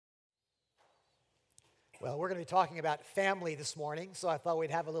Well, we're going to be talking about family this morning, so I thought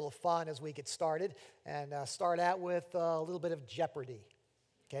we'd have a little fun as we get started and start out with a little bit of Jeopardy.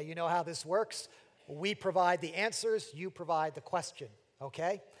 Okay, you know how this works. We provide the answers, you provide the question,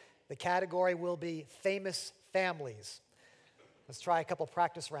 okay? The category will be famous families. Let's try a couple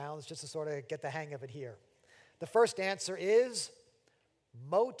practice rounds just to sort of get the hang of it here. The first answer is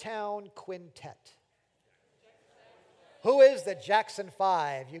Motown Quintet. Who is the Jackson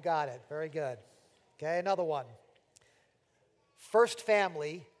 5? You got it. Very good. Okay, another one. First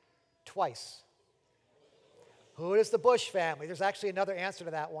family twice. Who is the Bush family? There's actually another answer to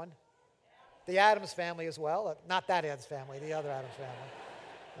that one. The Addams family as well. Not that Addams family, the other Addams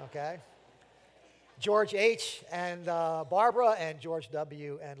family. Okay. George H. and Barbara and George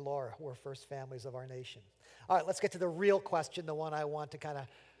W. and Laura were first families of our nation. All right, let's get to the real question, the one I want to kind of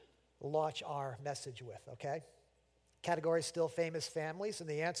launch our message with, okay? Category is still famous families, and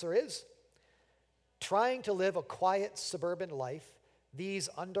the answer is trying to live a quiet suburban life, these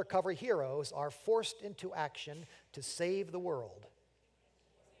undercover heroes are forced into action to save the world.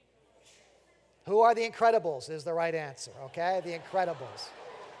 Who are the Incredibles is the right answer, okay? The Incredibles.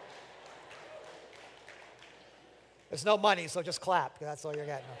 There's no money, so just clap. That's all you're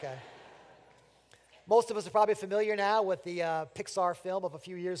getting, okay? Most of us are probably familiar now with the Pixar film of a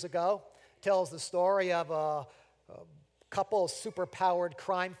few years ago. It tells the story of a couple of superpowered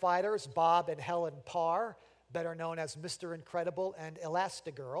crime fighters, Bob and Helen Parr, better known as Mr. Incredible and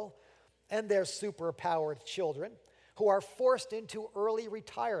Elastigirl, and their superpowered children, who are forced into early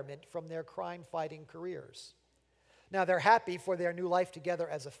retirement from their crime-fighting careers. Now, they're happy for their new life together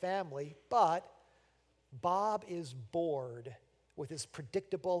as a family, but Bob is bored with his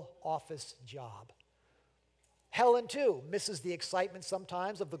predictable office job. Helen, too, misses the excitement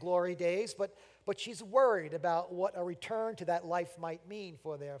sometimes of the glory days, but she's worried about what a return to that life might mean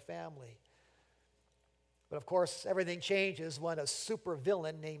for their family. But of course, everything changes when a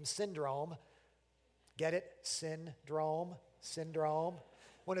supervillain named Syndrome, get it? Syndrome.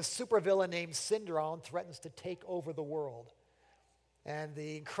 When a supervillain named Syndrome threatens to take over the world. And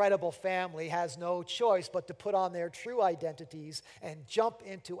the Incredible family has no choice but to put on their true identities and jump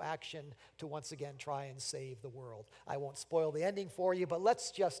into action to once again try and save the world. I won't spoil the ending for you, but let's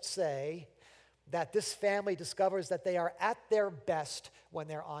just say that this family discovers that they are at their best when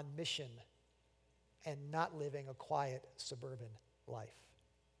they're on mission and not living a quiet suburban life.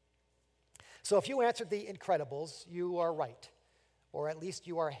 So if you answered the Incredibles, you are right, or at least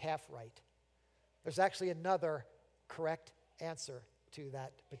you are half right. There's actually another correct answer to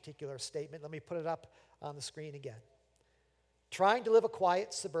that particular statement. Let me put it up on the screen again. Trying to live a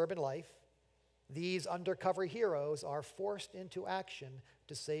quiet suburban life, these undercover heroes are forced into action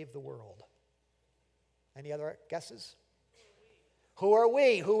to save the world. Any other guesses? Who are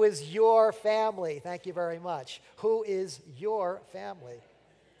we? Who is your family? Thank you very much. Who is your family?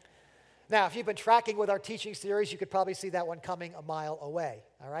 Now, if you've been tracking with our teaching series, you could probably see that one coming a mile away,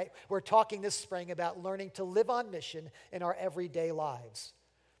 all right? We're talking this spring about learning to live on mission in our everyday lives,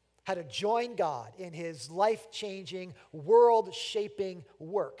 how to join God in his life-changing, world-shaping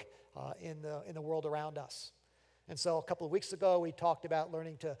work in the world around us. And so a couple of weeks ago, we talked about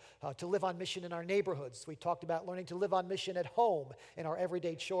learning to live on mission in our neighborhoods. We talked about learning to live on mission at home in our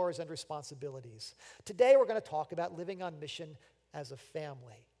everyday chores and responsibilities. Today, we're going to talk about living on mission as a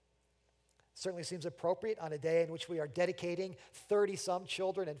family. Certainly seems appropriate on a day in which we are dedicating 30-some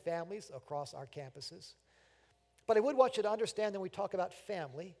children and families across our campuses. But I would want you to understand that when we talk about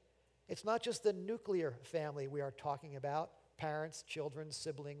family, it's not just the nuclear family we are talking about, parents, children,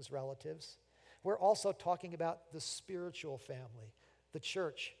 siblings, relatives. We're also talking about the spiritual family, the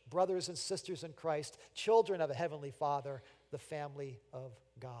church, brothers and sisters in Christ, children of a Heavenly Father, the family of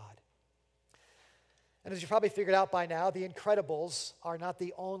God. And as you probably figured out by now, the Incredibles are not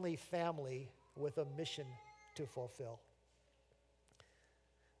the only family with a mission to fulfill.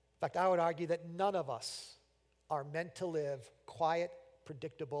 In fact, I would argue that none of us are meant to live quiet,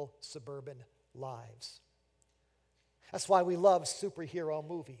 predictable, suburban lives. That's why we love superhero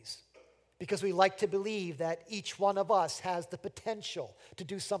movies, because we like to believe that each one of us has the potential to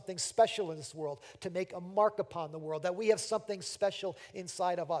do something special in this world, to make a mark upon the world, that we have something special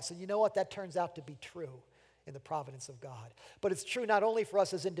inside of us. And you know what? That turns out to be true in the providence of God. But it's true not only for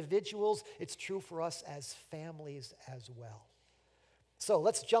us as individuals, it's true for us as families as well. So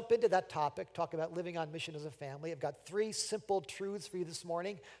let's jump into that topic, talk about living on mission as a family. I've got 3 simple truths for you this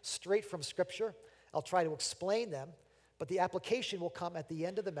morning, straight from Scripture. I'll try to explain them, but the application will come at the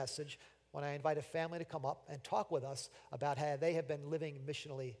end of the message when I invite a family to come up and talk with us about how they have been living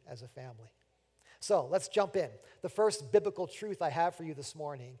missionally as a family. So let's jump in. The first biblical truth I have for you this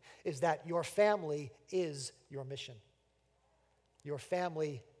morning is that your family is your mission. Your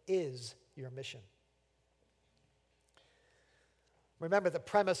family is your mission. Remember, the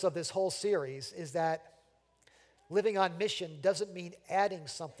premise of this whole series is that living on mission doesn't mean adding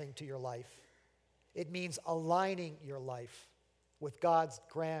something to your life. It means aligning your life with God's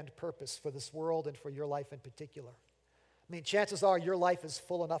grand purpose for this world and for your life in particular. I mean, chances are your life is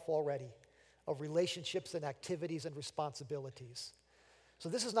full enough already of relationships and activities and responsibilities. So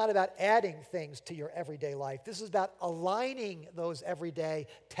this is not about adding things to your everyday life. This is about aligning those everyday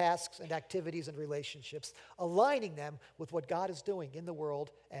tasks and activities and relationships, aligning them with what God is doing in the world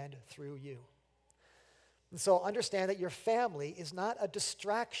and through you. And so understand that your family is not a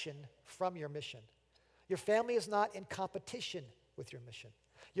distraction from your mission. Your family is not in competition with your mission.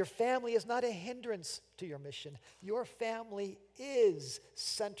 Your family is not a hindrance to your mission. Your family is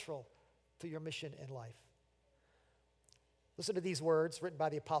central to your mission in life. Listen to these words written by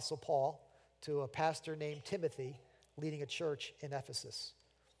the Apostle Paul to a pastor named Timothy leading a church in Ephesus.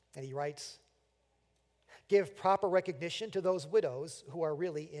 And he writes, "Give proper recognition to those widows who are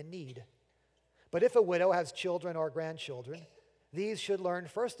really in need. But if a widow has children or grandchildren, these should learn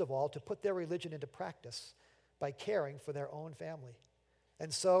first of all to put their religion into practice by caring for their own family,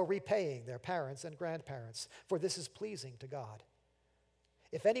 and so repaying their parents and grandparents, for this is pleasing to God.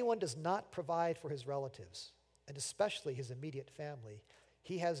 If anyone does not provide for his relatives, and especially his immediate family,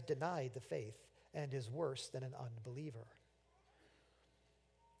 he has denied the faith and is worse than an unbeliever."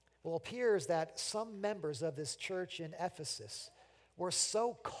 Well, it appears that some members of this church in Ephesus were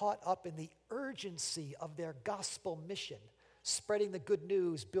so caught up in the urgency of their gospel mission, spreading the good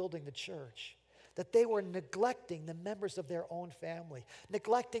news, building the church, that they were neglecting the members of their own family,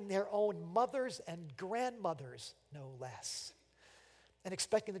 neglecting their own mothers and grandmothers, no less, and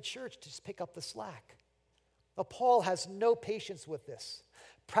expecting the church to just pick up the slack. Now, Paul has no patience with this.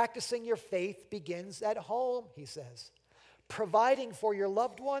 Practicing your faith begins at home, he says. Providing for your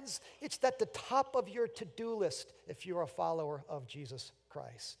loved ones, it's at the top of your to-do list if you're a follower of Jesus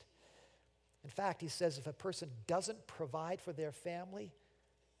Christ. In fact, he says if a person doesn't provide for their family,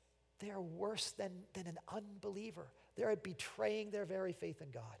 they're worse than an unbeliever. They're betraying their very faith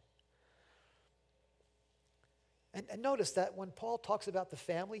in God. And notice that when Paul talks about the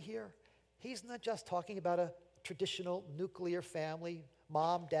family here, he's not just talking about a traditional nuclear family,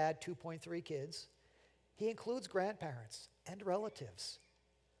 mom, dad, 2.3 kids. He includes grandparents and relatives.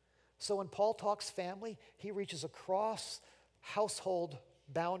 So when Paul talks family, he reaches across household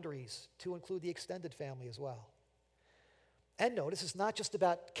boundaries to include the extended family as well. And notice it's not just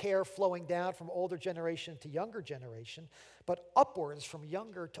about care flowing down from older generation to younger generation, but upwards from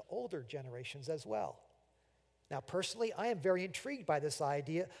younger to older generations as well. Now, personally, I am very intrigued by this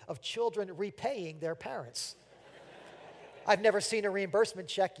idea of children repaying their parents. I've never seen a reimbursement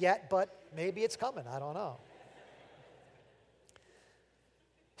check yet, but maybe it's coming. I don't know.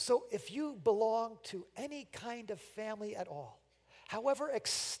 So if you belong to any kind of family at all, however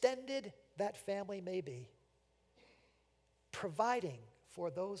extended that family may be, providing for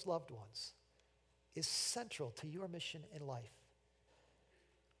those loved ones is central to your mission in life.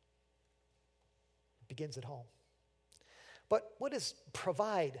 It begins at home. But what does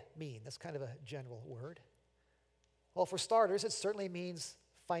provide mean? That's kind of a general word. Well, for starters, it certainly means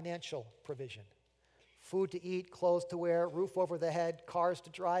financial provision. Food to eat, clothes to wear, roof over the head, cars to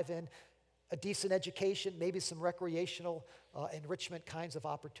drive in, a decent education, maybe some recreational enrichment kinds of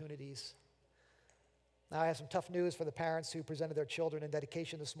opportunities. Now, I have some tough news for the parents who presented their children in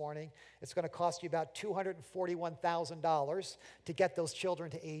dedication this morning. It's going to cost you about $241,000 to get those children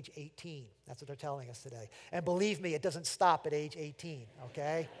to age 18. That's what they're telling us today. And believe me, it doesn't stop at age 18,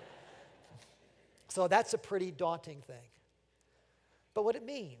 okay? So that's a pretty daunting thing. But what it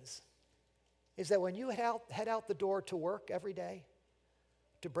means is that when you head out the door to work every day,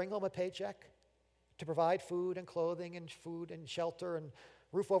 to bring home a paycheck, to provide food and clothing and food and shelter and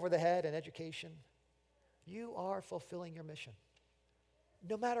roof over the head and education, you are fulfilling your mission,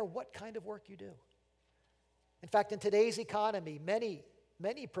 no matter what kind of work you do. In fact, in today's economy, many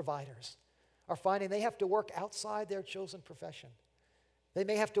providers are finding they have to work outside their chosen profession. They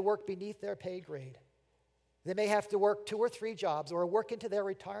may have to work beneath their pay grade. They may have to work 2 or 3 jobs or work into their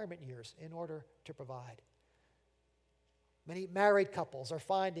retirement years in order to provide. Many married couples are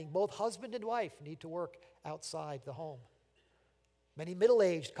finding both husband and wife need to work outside the home. Many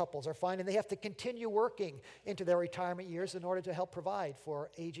middle-aged couples are finding they have to continue working into their retirement years in order to help provide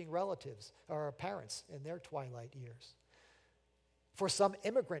for aging relatives or parents in their twilight years. For some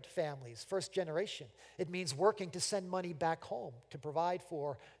immigrant families, first generation, it means working to send money back home to provide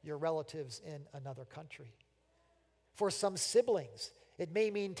for your relatives in another country. For some siblings, it may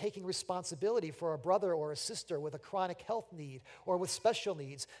mean taking responsibility for a brother or a sister with a chronic health need or with special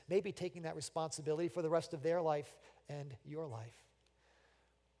needs, maybe taking that responsibility for the rest of their life and your life.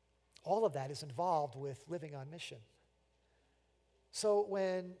 All of that is involved with living on mission. So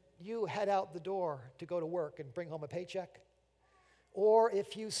when you head out the door to go to work and bring home a paycheck, or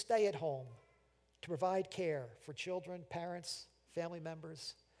if you stay at home to provide care for children, parents, family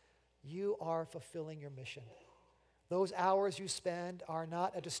members, you are fulfilling your mission. Those hours you spend are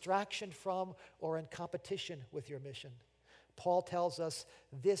not a distraction from or in competition with your mission. Paul tells us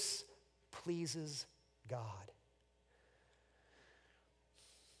this pleases God.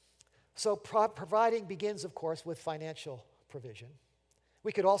 So providing begins, of course, with financial provision.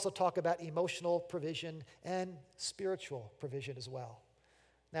 We could also talk about emotional provision and spiritual provision as well.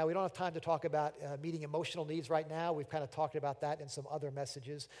 Now, we don't have time to talk about meeting emotional needs right now. We've kind of talked about that in some other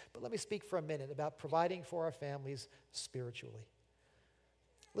messages. But let me speak for a minute about providing for our families spiritually.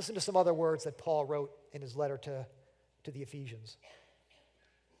 Listen to some other words that Paul wrote in his letter to the Ephesians.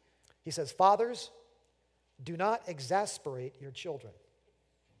 He says, "Fathers, do not exasperate your children.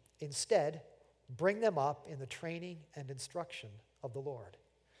 Instead, bring them up in the training and instruction of the Lord."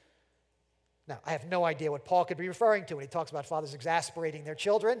 Now, I have no idea what Paul could be referring to when he talks about fathers exasperating their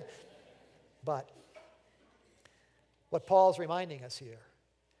children, but what Paul's reminding us here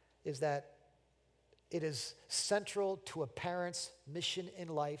is that it is central to a parent's mission in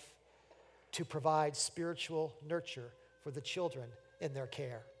life to provide spiritual nurture for the children in their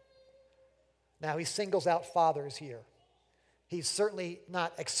care. Now, he singles out fathers here. He's certainly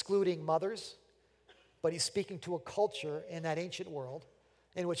not excluding mothers, but he's speaking to a culture in that ancient world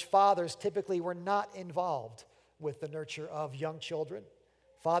in which fathers typically were not involved with the nurture of young children.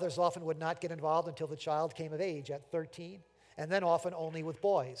 Fathers often would not get involved until the child came of age at 13, and then often only with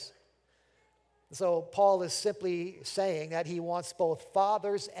boys. So Paul is simply saying that he wants both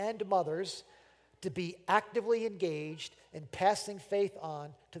fathers and mothers to be actively engaged in passing faith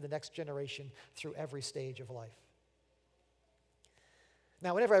on to the next generation through every stage of life.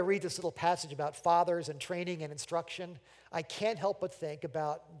 Now, whenever I read this little passage about fathers and training and instruction, I can't help but think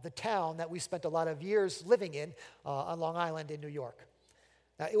about the town that we spent a lot of years living in on Long Island in New York.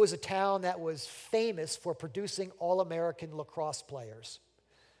 Now, it was a town that was famous for producing all-American lacrosse players.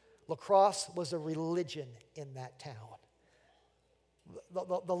 Lacrosse was a religion in that town.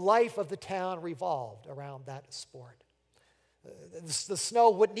 The life of the town revolved around that sport. The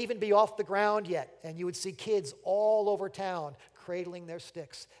snow wouldn't even be off the ground yet, and you would see kids all over town cradling their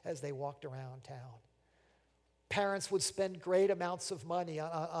sticks as they walked around town. Parents would spend great amounts of money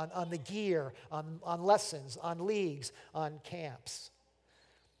on the gear, on lessons, on leagues, on camps.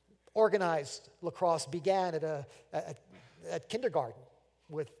 Organized lacrosse began at kindergarten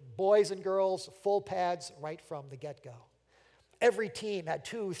with boys and girls, full pads right from the get-go. Every team had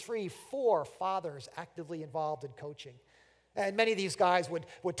 2, 3, 4 fathers actively involved in coaching. And many of these guys would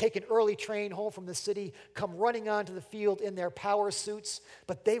take an early train home from the city, come running onto the field in their power suits,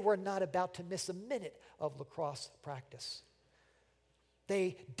 but they were not about to miss a minute of lacrosse practice.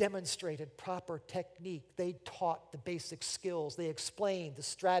 They demonstrated proper technique. They taught the basic skills. They explained the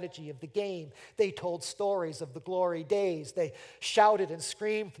strategy of the game. They told stories of the glory days. They shouted and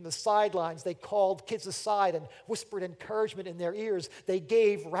screamed from the sidelines. They called kids aside and whispered encouragement in their ears. They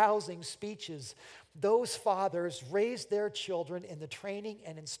gave rousing speeches. Those fathers raised their children in the training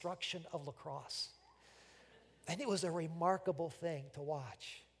and instruction of lacrosse. And it was a remarkable thing to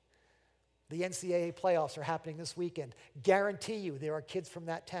watch. The NCAA playoffs are happening this weekend. Guarantee you there are kids from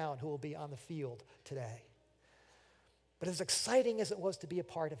that town who will be on the field today. But as exciting as it was to be a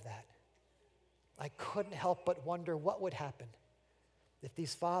part of that, I couldn't help but wonder what would happen if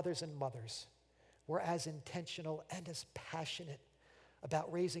these fathers and mothers were as intentional and as passionate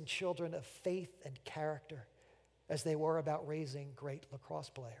about raising children of faith and character as they were about raising great lacrosse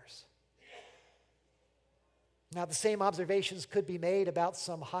players. Now, the same observations could be made about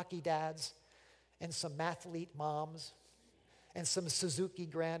some hockey dads and some mathlete moms and some Suzuki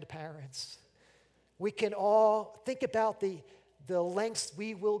grandparents. We can all think about the lengths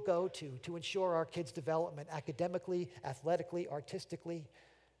we will go to ensure our kids' development academically, athletically, artistically.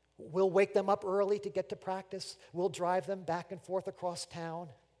 We'll wake them up early to get to practice. We'll drive them back and forth across town.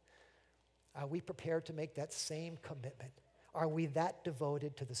 Are we prepared to make that same commitment? Are we that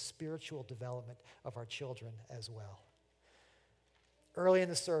devoted to the spiritual development of our children as well? Early in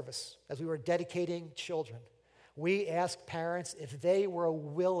the service, as we were dedicating children, we asked parents if they were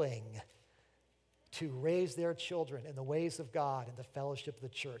willing to raise their children in the ways of God and the fellowship of the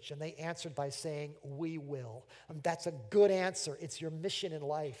church. And they answered by saying, we will. And that's a good answer. It's your mission in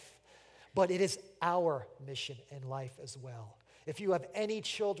life. But it is our mission in life as well. If you have any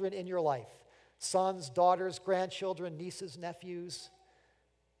children in your life, sons, daughters, grandchildren, nieces, nephews,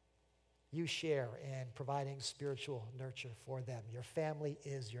 you share in providing spiritual nurture for them. Your family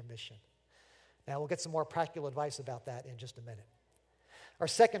is your mission. Now, we'll get some more practical advice about that in just a minute. Our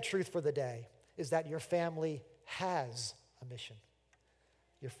second truth for the day is that your family has a mission.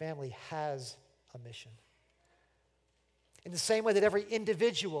 Your family has a mission. In the same way that every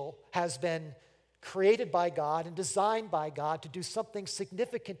individual has been created by God and designed by God to do something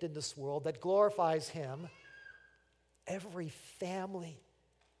significant in this world that glorifies Him, every family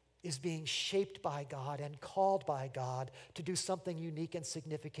is being shaped by God and called by God to do something unique and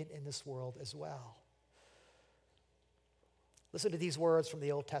significant in this world as well. Listen to these words from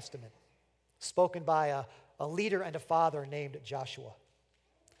the Old Testament, spoken by a leader and a father named Joshua.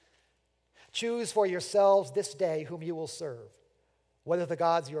 Choose for yourselves this day whom you will serve, whether the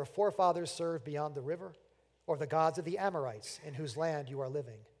gods your forefathers served beyond the river or the gods of the Amorites in whose land you are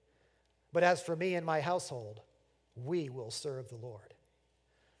living. But as for me and my household, we will serve the Lord.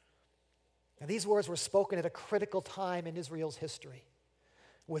 Now, these words were spoken at a critical time in Israel's history.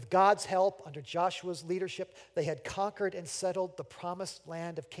 With God's help, under Joshua's leadership, they had conquered and settled the promised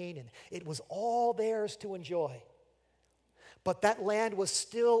land of Canaan. It was all theirs to enjoy. But that land was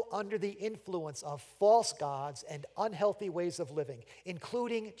still under the influence of false gods and unhealthy ways of living,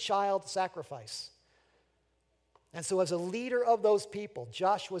 including child sacrifice. And so as a leader of those people,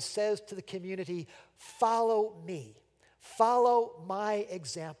 Joshua says to the community, follow me, follow my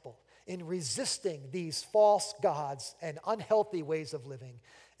example in resisting these false gods and unhealthy ways of living,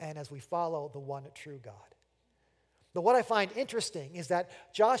 and as we follow the one true God. But what I find interesting is that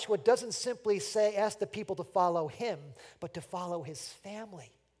Joshua doesn't simply ask the people to follow him, but to follow his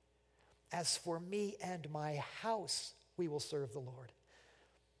family. As for me and my house, we will serve the Lord.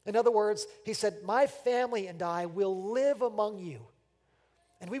 In other words, he said, my family and I will live among you.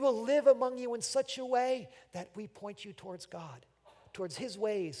 And we will live among you in such a way that we point you towards God, towards his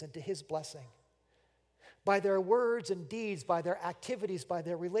ways and to his blessing. By their words and deeds, by their activities, by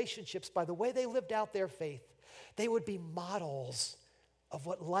their relationships, by the way they lived out their faith, they would be models of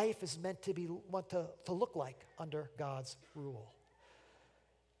what life is meant to look like under God's rule.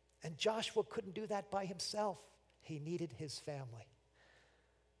 And Joshua couldn't do that by himself. He needed his family.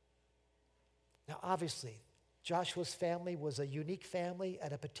 Now, obviously, Joshua's family was a unique family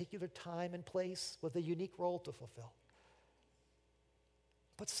at a particular time and place with a unique role to fulfill.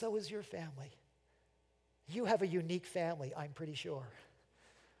 But so is your family. You have a unique family, I'm pretty sure.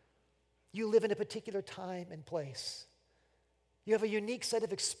 You live in a particular time and place. You have a unique set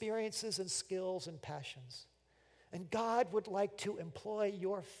of experiences and skills and passions. And God would like to employ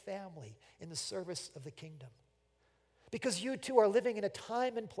your family in the service of the kingdom. Because you too are living in a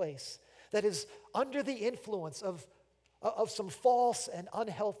time and place that is under the influence of some false and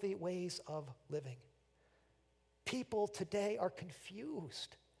unhealthy ways of living. People today are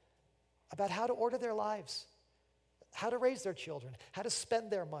confused about how to order their lives, how to raise their children, how to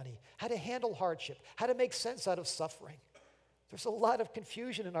spend their money, how to handle hardship, how to make sense out of suffering. There's a lot of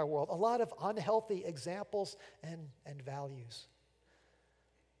confusion in our world, a lot of unhealthy examples and values.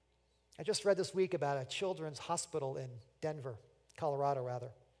 I just read this week about a children's hospital in Denver, Colorado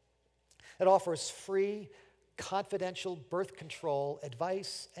rather. It offers free, confidential birth control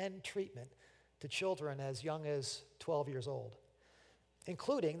advice and treatment to children as young as 12 years old,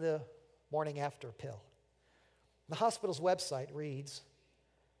 including the morning after pill. The hospital's website reads,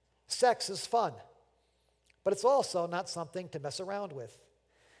 sex is fun, but it's also not something to mess around with.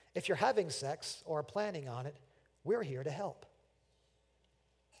 If you're having sex or planning on it, we're here to help.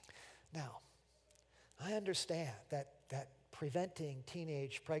 Now, I understand that preventing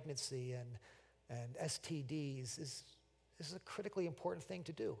teenage pregnancy and STDs is a critically important thing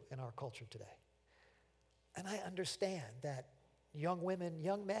to do in our culture today. And I understand that young women,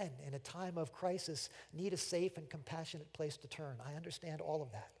 young men in a time of crisis need a safe and compassionate place to turn. I understand all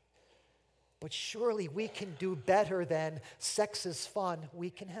of that. But surely we can do better than sex is fun, we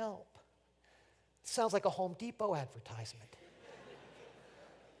can help. It sounds like a Home Depot advertisement.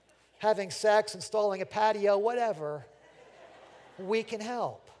 Having sex, installing a patio, whatever, we can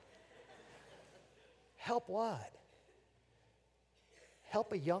help. Help what?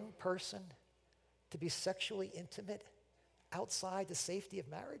 Help a young person to be sexually intimate outside the safety of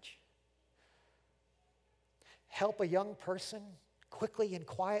marriage? Help a young person quickly and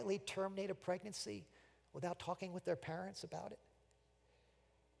quietly terminate a pregnancy without talking with their parents about it?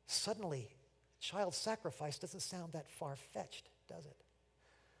 Suddenly, Child sacrifice doesn't sound that far-fetched, does it?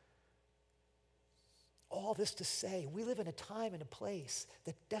 All this to say, we live in a time and a place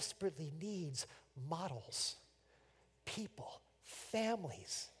that desperately needs models, people,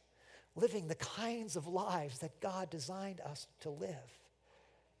 families, living the kinds of lives that God designed us to live.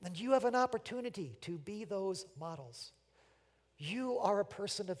 And you have an opportunity to be those models. You are a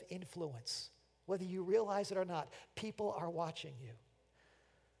person of influence. Whether you realize it or not, people are watching you.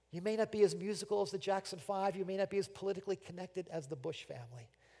 You may not be as musical as the Jackson 5. You may not be as politically connected as the Bush family.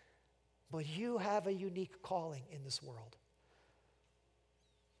 But you have a unique calling in this world.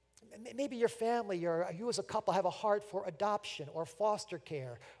 Maybe your family or you as a couple have a heart for adoption or foster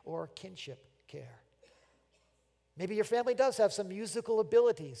care or kinship care. Maybe your family does have some musical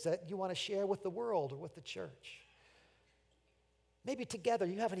abilities that you want to share with the world or with the church. Maybe together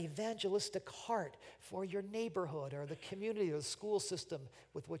you have an evangelistic heart for your neighborhood or the community or the school system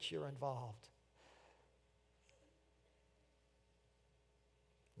with which you're involved.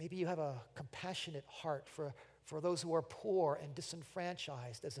 Maybe you have a compassionate heart for those who are poor and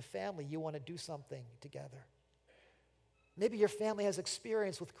disenfranchised. As a family, you want to do something together. Maybe your family has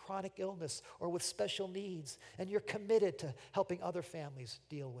experience with chronic illness or with special needs, and you're committed to helping other families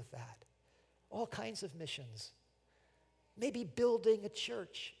deal with that. All kinds of missions. Maybe building a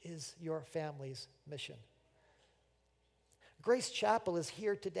church is your family's mission. Grace Chapel is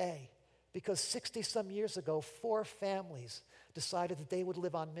here today because 60-some years ago, 4 families decided that they would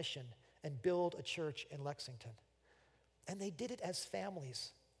live on mission and build a church in Lexington. And they did it as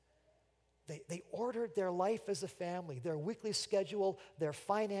families. They ordered their life as a family, their weekly schedule, their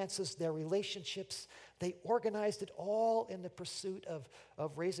finances, their relationships. They organized it all in the pursuit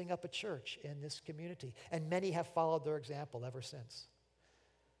of raising up a church in this community. And many have followed their example ever since.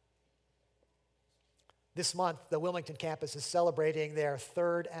 This month, the Wilmington campus is celebrating their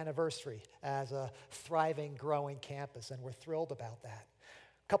 3rd anniversary as a thriving, growing campus, and we're thrilled about that.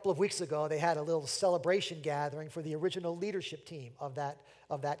 A couple of weeks ago, they had a little celebration gathering for the original leadership team of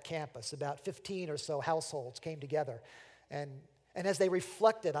that campus. About 15 or so households came together. And as they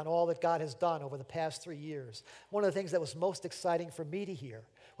reflected on all that God has done over the past 3 years, one of the things that was most exciting for me to hear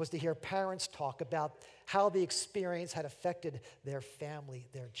was to hear parents talk about how the experience had affected their family,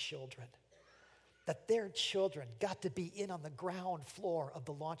 their children. That their children got to be in on the ground floor of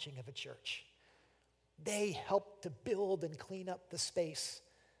the launching of a church. They helped to build and clean up the space.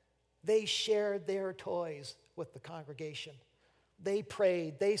 They shared their toys with the congregation. They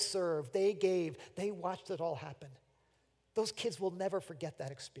prayed, they served, they gave, they watched it all happen. Those kids will never forget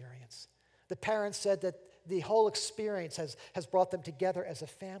that experience. The parents said that the whole experience has brought them together as a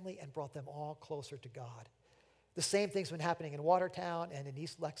family and brought them all closer to God. The same thing's been happening in Watertown and in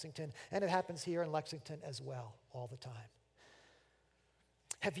East Lexington, and it happens here in Lexington as well all the time.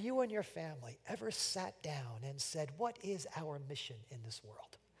 Have you and your family ever sat down and said, what is our mission in this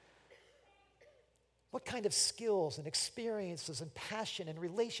world? What kind of skills and experiences and passion and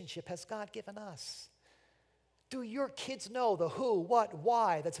relationship has God given us? Do your kids know the who, what,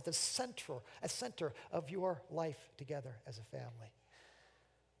 why that's at the center of your life together as a family?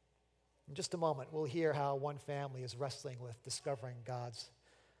 In just a moment, we'll hear how one family is wrestling with discovering God's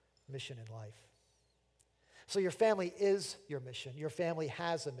mission in life. So your family is your mission. Your family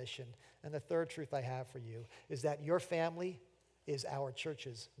has a mission. And the third truth I have for you is that your family is our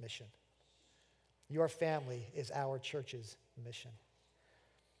church's mission. Your family is our church's mission.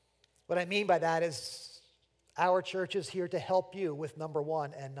 What I mean by that is our church is here to help you with number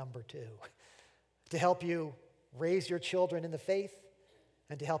 1 and number 2. To help you raise your children in the faith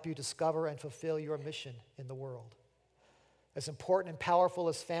and to help you discover and fulfill your mission in the world. As important and powerful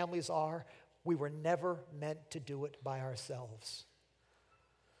as families are, we were never meant to do it by ourselves.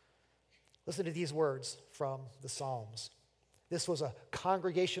 Listen to these words from the Psalms. This was a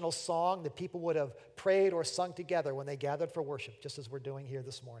congregational song that people would have prayed or sung together when they gathered for worship, just as we're doing here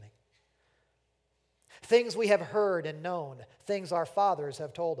this morning. Things we have heard and known, things our fathers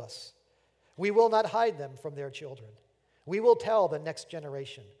have told us. We will not hide them from their children. We will tell the next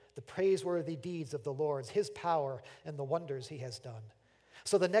generation the praiseworthy deeds of the Lord, his power, and the wonders he has done.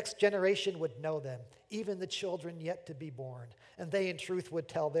 So the next generation would know them, even the children yet to be born, and they in truth would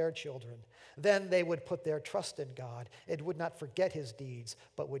tell their children. Then they would put their trust in God and would not forget his deeds,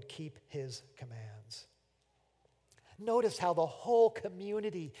 but would keep his commands. Notice how the whole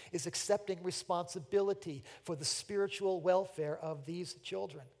community is accepting responsibility for the spiritual welfare of these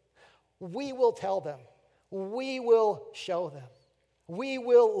children. We will tell them. We will show them. We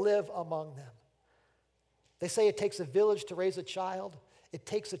will live among them. They say it takes a village to raise a child. It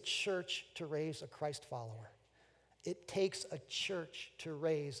takes a church to raise a Christ follower. It takes a church to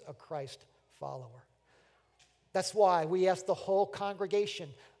raise a Christ follower. That's why we ask the whole congregation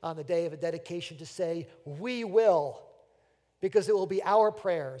on the day of a dedication to say, we will, because it will be our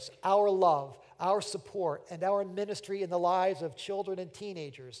prayers, our love, our support, and our ministry in the lives of children and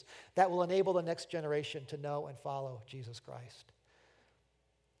teenagers that will enable the next generation to know and follow Jesus Christ.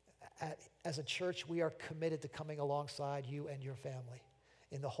 As a church, we are committed to coming alongside you and your family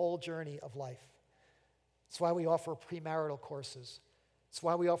in the whole journey of life. That's why we offer premarital courses. That's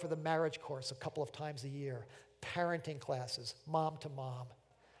why we offer the marriage course a couple of times a year, parenting classes, mom to mom.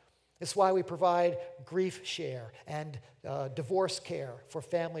 It's why we provide grief share and divorce care for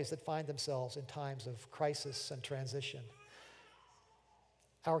families that find themselves in times of crisis and transition.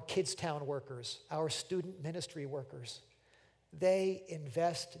 Our Kids Town workers, our student ministry workers, they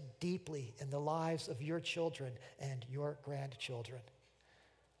invest deeply in the lives of your children and your grandchildren.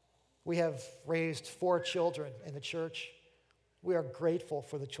 We have raised 4 children in the church. We are grateful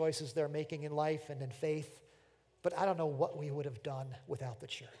for the choices they're making in life and in faith, but I don't know what we would have done without the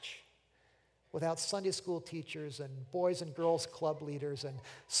church. Without Sunday school teachers and boys and girls club leaders and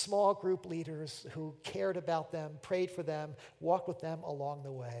small group leaders who cared about them, prayed for them, walked with them along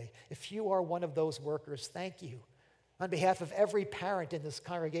the way. If you are one of those workers, thank you. On behalf of every parent in this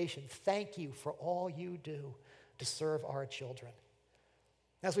congregation, thank you for all you do to serve our children.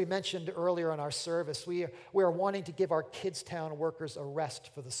 As we mentioned earlier in our service, we are wanting to give our Kids Town workers a rest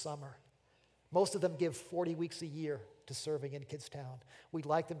for the summer. Most of them give 40 weeks a year to serving in Kids Town. We'd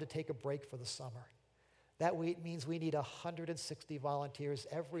like them to take a break for the summer. That means we need 160 volunteers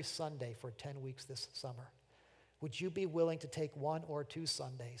every Sunday for 10 weeks this summer. Would you be willing to take 1 or 2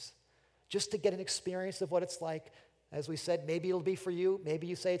 Sundays just to get an experience of what it's like? As we said, maybe it'll be for you, maybe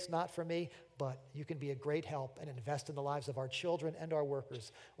you say it's not for me, but you can be a great help and invest in the lives of our children and our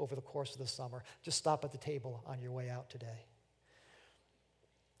workers over the course of the summer. Just stop at the table on your way out today.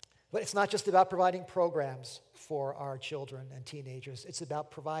 But it's not just about providing programs for our children and teenagers. It's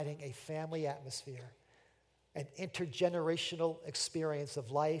about providing a family atmosphere, an intergenerational experience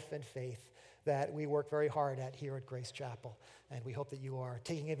of life and faith that we work very hard at here at Grace Chapel. And we hope that you are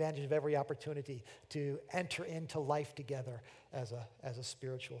taking advantage of every opportunity to enter into life together as a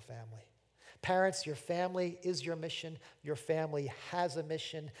spiritual family. Parents, your family is your mission. Your family has a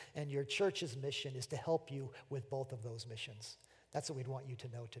mission, and your church's mission is to help you with both of those missions. That's what we'd want you to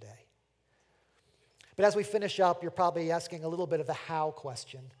know today. But as we finish up, you're probably asking a little bit of the how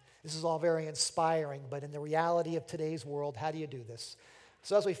question. This is all very inspiring, but in the reality of today's world, how do you do this?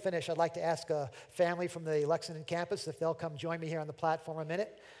 So as we finish, I'd like to ask a family from the Lexington campus if they'll come join me here on the platform a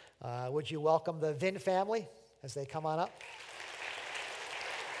minute. Would you welcome the Vin family as they come on up?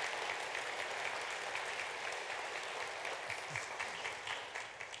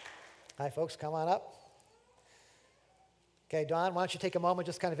 Hi, folks, come on up. Okay, Don, why don't you take a moment,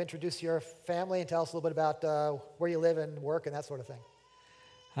 just kind of introduce your family and tell us a little bit about where you live and work and that sort of thing.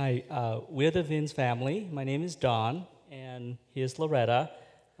 Hi, we're the Vins family. My name is Don, and here's Loretta.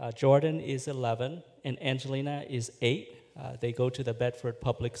 Jordan is 11, and Angelina is 8. They go to the Bedford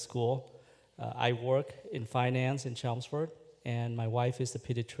Public School. I work in finance in Chelmsford, and my wife is the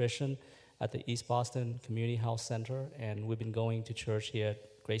pediatrician at the East Boston Community Health Center, and we've been going to church here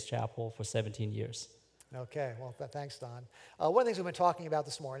at Grace Chapel for 17 years. Okay, well, thanks, Don. One of the things we've been talking about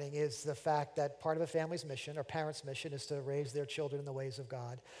this morning is the fact that part of a family's mission, or parents' mission, is to raise their children in the ways of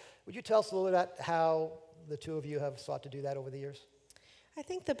God. Would you tell us a little bit about how the two of you have sought to do that over the years? I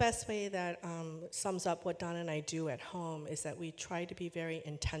think the best way that sums up what Don and I do at home is that we try to be very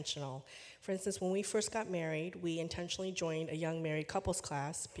intentional. For instance, when we first got married, we intentionally joined a young married couples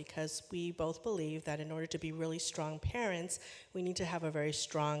class because we both believe that in order to be really strong parents, we need to have a very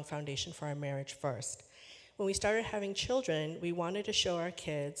strong foundation for our marriage first. When we started having children, we wanted to show our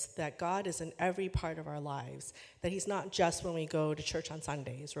kids that God is in every part of our lives, that he's not just when we go to church on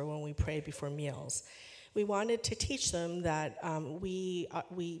Sundays or when we pray before meals. We wanted to teach them that we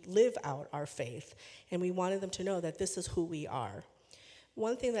live out our faith, and we wanted them to know that this is who we are.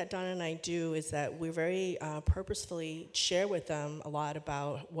 One thing that Don and I do is that we very purposefully share with them a lot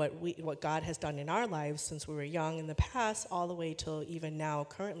about what God has done in our lives since we were young in the past, all the way till even now,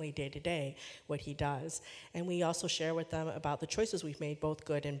 currently, day to day, what he does. And we also share with them about the choices we've made, both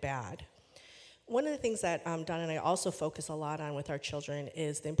good and bad. One of the things that Don and I also focus a lot on with our children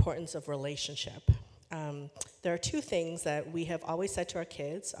is the importance of relationship. There are 2 things that we have always said to our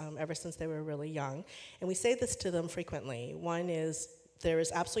kids ever since they were really young, and we say this to them frequently. One is, there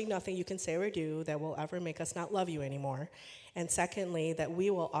is absolutely nothing you can say or do that will ever make us not love you anymore. And secondly, that we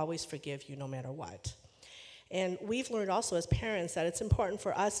will always forgive you no matter what. And we've learned also as parents that it's important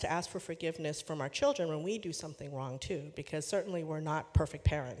for us to ask for forgiveness from our children when we do something wrong too, because certainly we're not perfect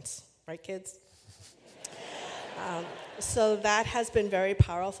parents. right, kids? So that has been very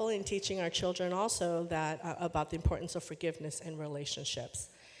powerful in teaching our children also that about the importance of forgiveness in relationships.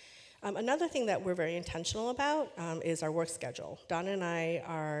 Another thing that we're very intentional about is our work schedule. Donna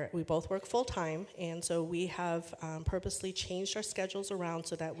and we both work full time, and so we have purposely changed our schedules around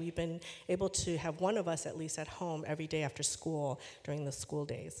so that we've been able to have one of us at least at home every day after school during the school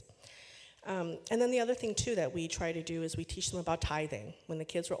days. And then the other thing, too, that we try to do is we teach them about tithing. When the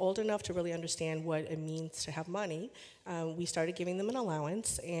kids were old enough to really understand what it means to have money, we started giving them an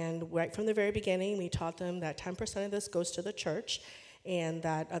allowance. And right from the very beginning, we taught them that 10% of this goes to the church and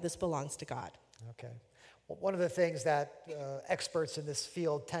that this belongs to God. Okay. Well, one of the things that experts in this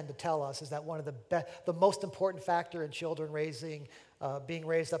field tend to tell us is that one of the most important factor in children being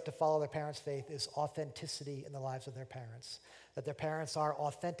raised up to follow their parents' faith is authenticity in the lives of their parents. That their parents are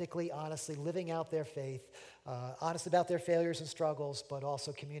authentically, honestly living out their faith, honest about their failures and struggles, but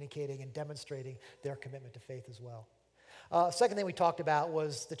also communicating and demonstrating their commitment to faith as well. Second thing we talked about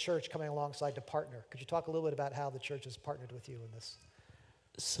was the church coming alongside to partner. Could you talk a little bit about how the church has partnered with you in this?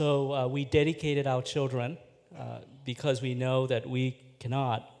 So we dedicated our children because we know that we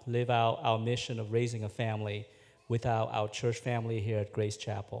cannot live out our mission of raising a family without our church family here at Grace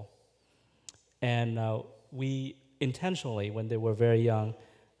Chapel. And we intentionally, when they were very young,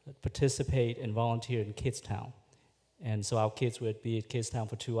 participate and volunteer in Kids Town. And so our kids would be at Kids Town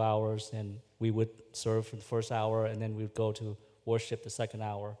for 2 hours, and we would serve for the first hour, and then we would go to worship the second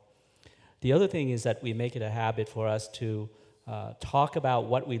hour. The other thing is that we make it a habit for us to talk about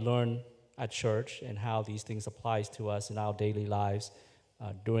what we learn at church and how these things apply to us in our daily lives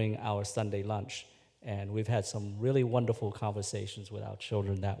during our Sunday lunch. And we've had some really wonderful conversations with our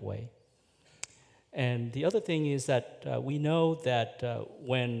children that way. And the other thing is that we know that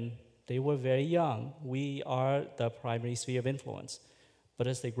when they were very young, we are the primary sphere of influence. But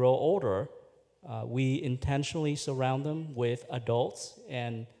as they grow older, we intentionally surround them with adults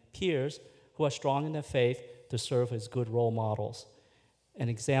and peers who are strong in their faith to serve as good role models. An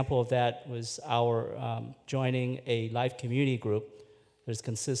example of that was our joining a life community group that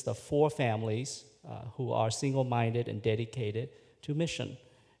consists of 4 families who are single-minded and dedicated to mission.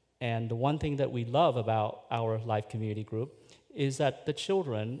 And the one thing that we love about our life community group is that the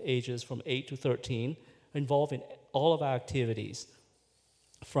children, ages from 8 to 13, are involved in all of our activities,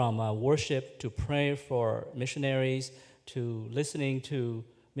 from worship to prayer for missionaries to listening to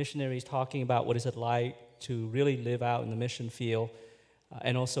missionaries talking about what is it like to really live out in the mission field,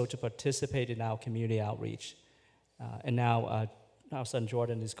 and also to participate in our community outreach. And now our son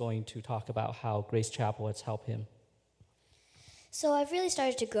Jordan is going to talk about how Grace Chapel has helped him. So I've really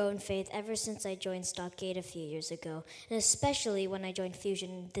started to grow in faith ever since I joined Stockade a few years ago, and especially when I joined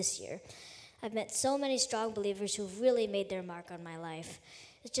Fusion this year. I've met so many strong believers who've really made their mark on my life.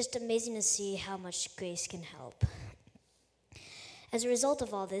 It's just amazing to see how much grace can help. As a result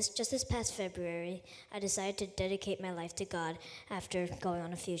of all this, just this past February, I decided to dedicate my life to God after going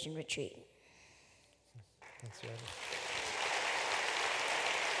on a Fusion retreat. Thanks, Jordan.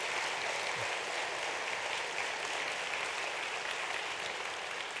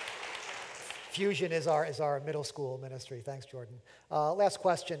 Fusion is our middle school ministry. Thanks, Jordan. Last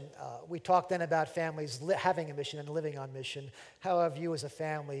question. We talked then about families having a mission and living on mission. How have you as a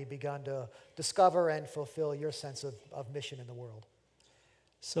family begun to discover and fulfill your sense of mission in the world?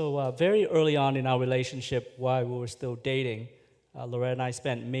 So very early on in our relationship, while we were still dating, Loretta and I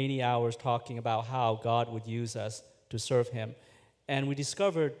spent many hours talking about how God would use us to serve Him. And we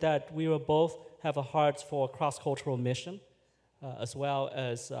discovered that we will both have a heart for cross-cultural mission, as well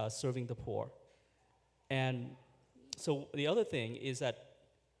as serving the poor. And so the other thing is that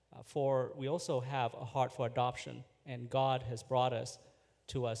we also have a heart for adoption, and God has brought us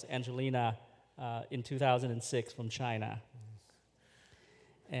to us Angelina in 2006 from China.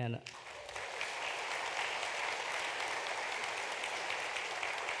 And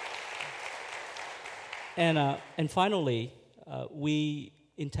finally, we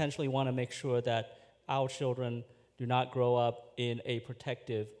intentionally want to make sure that our children do not grow up in a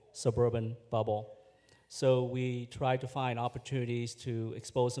protective suburban bubble. So we try to find opportunities to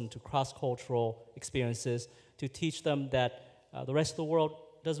expose them to cross-cultural experiences, to teach them that the rest of the world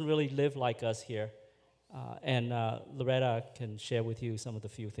doesn't really live like us here. And Loretta can share with you some of the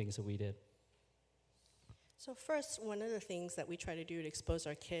few things that we did. So first, one of the things that we try to do to expose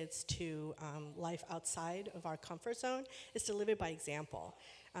our kids to life outside of our comfort zone is to live it by example.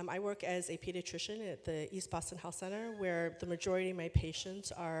 I work as a pediatrician at the East Boston Health Center, where the majority of my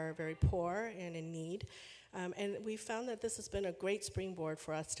patients are very poor and in need. And we found that this has been a great springboard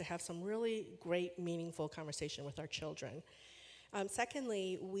for us to have some really great, meaningful conversation with our children.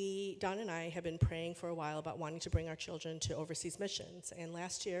 Secondly, Don and I have been praying for a while about wanting to bring our children to overseas missions. And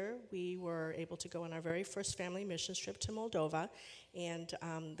last year, we were able to go on our very first family missions trip to Moldova. And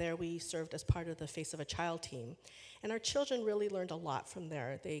there we served as part of the Face of a Child team. And our children really learned a lot from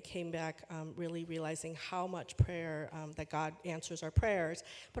there. They came back really realizing how much prayer, that God answers our prayers,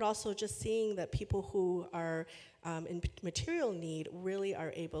 but also just seeing that people who are in material need really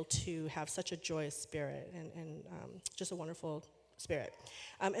are able to have such a joyous spirit and just a wonderful spirit.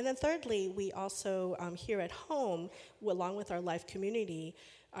 And then thirdly, we also here at home, along with our life community,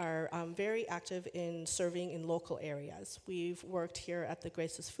 are very active in serving in local areas. We've worked here at the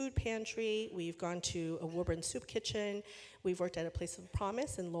Grace's Food Pantry. We've gone to a Woburn Soup Kitchen. We've worked at a Place of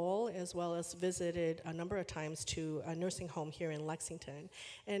Promise in Lowell, as well as visited a number of times to a nursing home here in Lexington.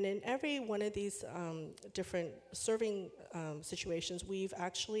 And in every one of these different serving situations, we've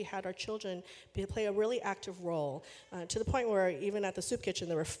actually had our children play a really active role, to the point where even at the soup kitchen,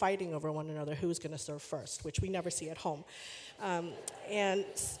 they were fighting over one another who's going to serve first, which we never see at home. And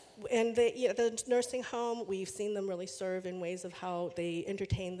the nursing home, we've seen them really serve in ways of how they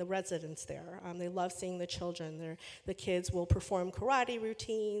entertain the residents there. They love seeing the children. The kids will perform karate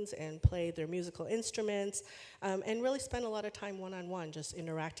routines and play their musical instruments, and really spend a lot of time one-on-one just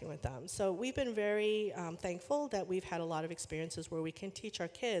interacting with them. So we've been very thankful that we've had a lot of experiences where we can teach our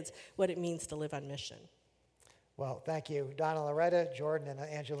kids what it means to live on mission. Well, thank you, Donna, Loretta, Jordan, and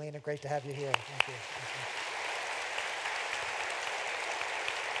Angelina. Great to have you here. Thank you. Thank you.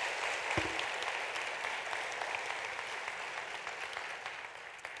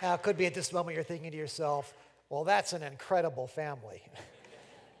 Now, it could be at this moment you're thinking to yourself, well, that's an incredible family.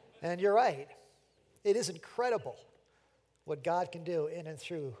 And you're right. It is incredible what God can do in and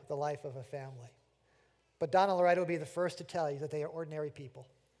through the life of a family. But Donna and Loretta would be the first to tell you that they are ordinary people,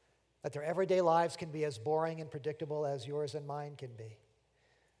 that their everyday lives can be as boring and predictable as yours and mine can be.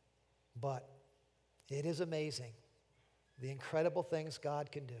 But it is amazing the incredible things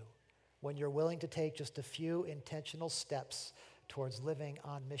God can do when you're willing to take just a few intentional steps towards living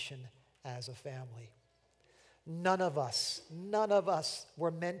on mission as a family. None of us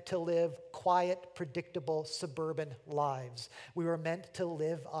were meant to live quiet, predictable, suburban lives. We were meant to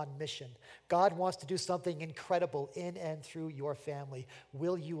live on mission. God wants to do something incredible in and through your family.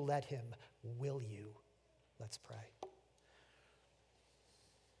 Will you let him? Will you? Let's pray.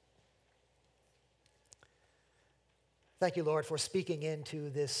 Thank you, Lord, for speaking into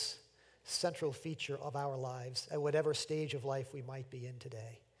this central feature of our lives at whatever stage of life we might be in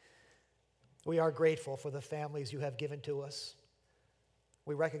today. We are grateful for the families you have given to us.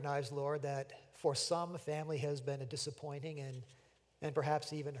 We recognize, Lord, that for some, family has been a disappointing and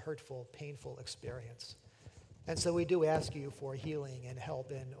perhaps even hurtful, painful experience. And so we do ask you for healing and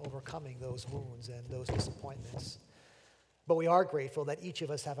help in overcoming those wounds and those disappointments. But we are grateful that each of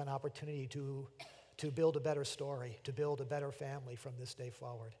us have an opportunity to build a better story, to build a better family from this day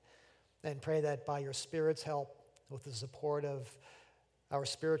forward. And pray that by your Spirit's help, with the support of our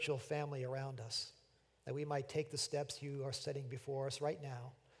spiritual family around us, that we might take the steps you are setting before us right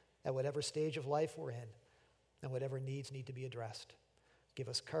now, at whatever stage of life we're in, and whatever needs need to be addressed. Give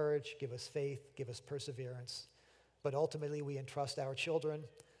us courage, give us faith, give us perseverance. But ultimately, we entrust our children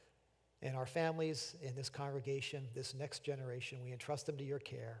and our families in this congregation, this next generation. We entrust them to your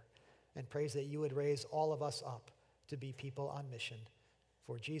care and praise that you would raise all of us up to be people on mission.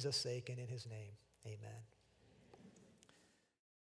 For Jesus' sake and in his name, amen.